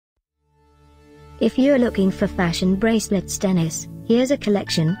If you're looking for fashion bracelets tennis, here's a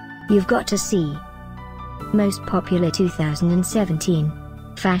collection you've got to see. Most popular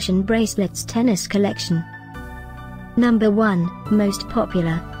 2017 fashion bracelets tennis collection. Number 1, most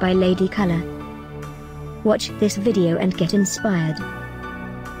popular, by Lady Color. Watch this video and get inspired.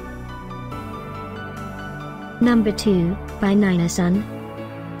 Number 2, by NINASUN.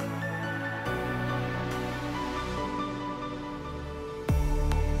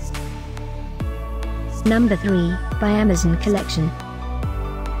 Number 3, by Amazon Collection.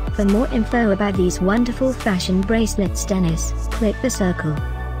 For more info about these wonderful fashion bracelets tennis, click the circle.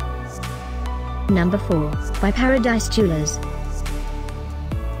 Number 4, by Paradise Jewelers.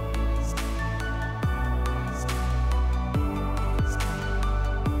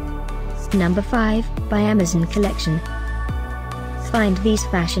 Number 5, by Amazon Collection. Find these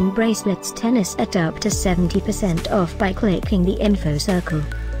fashion bracelets tennis at up to 70% off by clicking the info circle.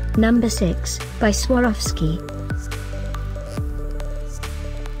 Number 6, by Swarovski.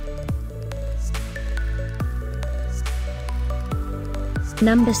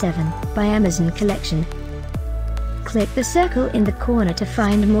 Number 7, by Amazon Collection. Click the circle in the corner to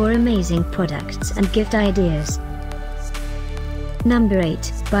find more amazing products and gift ideas. Number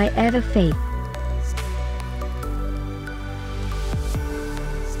 8, by Ever Faith.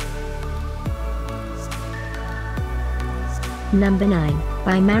 Number 9,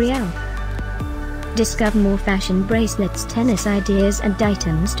 by Marielle. Discover more fashion bracelets tennis ideas and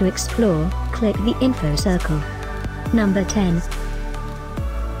items to explore, click the info circle. Number 10.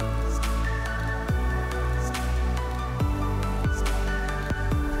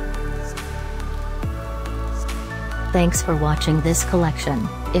 Thanks for watching this collection.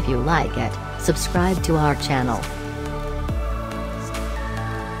 If you like it, subscribe to our channel.